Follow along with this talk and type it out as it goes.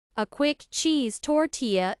A quick cheese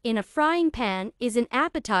tortilla in a frying pan is an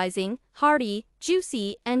appetizing, hearty,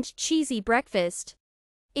 juicy, and cheesy breakfast.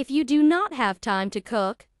 If you do not have time to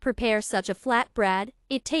cook, prepare such a flatbread.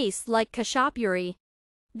 It tastes like khachapuri.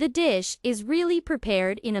 The dish is really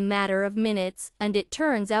prepared in a matter of minutes, and it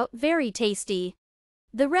turns out very tasty.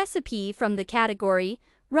 The recipe from the category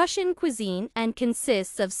Russian cuisine and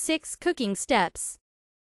consists of 6 cooking steps.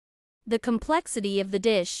 The complexity of the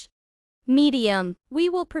dish. Medium. We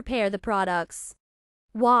will prepare the products.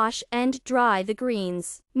 Wash and dry the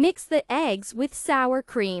greens. Mix the eggs with sour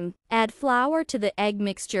cream. Add flour to the egg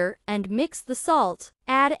mixture and mix the salt.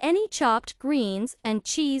 Add any chopped greens and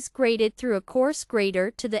cheese grated through a coarse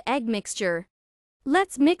grater to the egg mixture.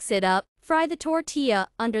 Let's mix it up. Fry the tortilla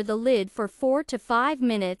under the lid for 4 to 5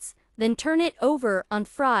 minutes, then turn it over on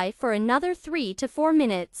fry for another 3 to 4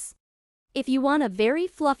 minutes. If you want a very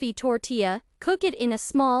fluffy tortilla, cook it in a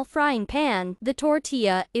small frying pan. The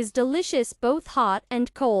tortilla is delicious both hot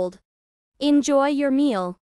and cold. Enjoy your meal.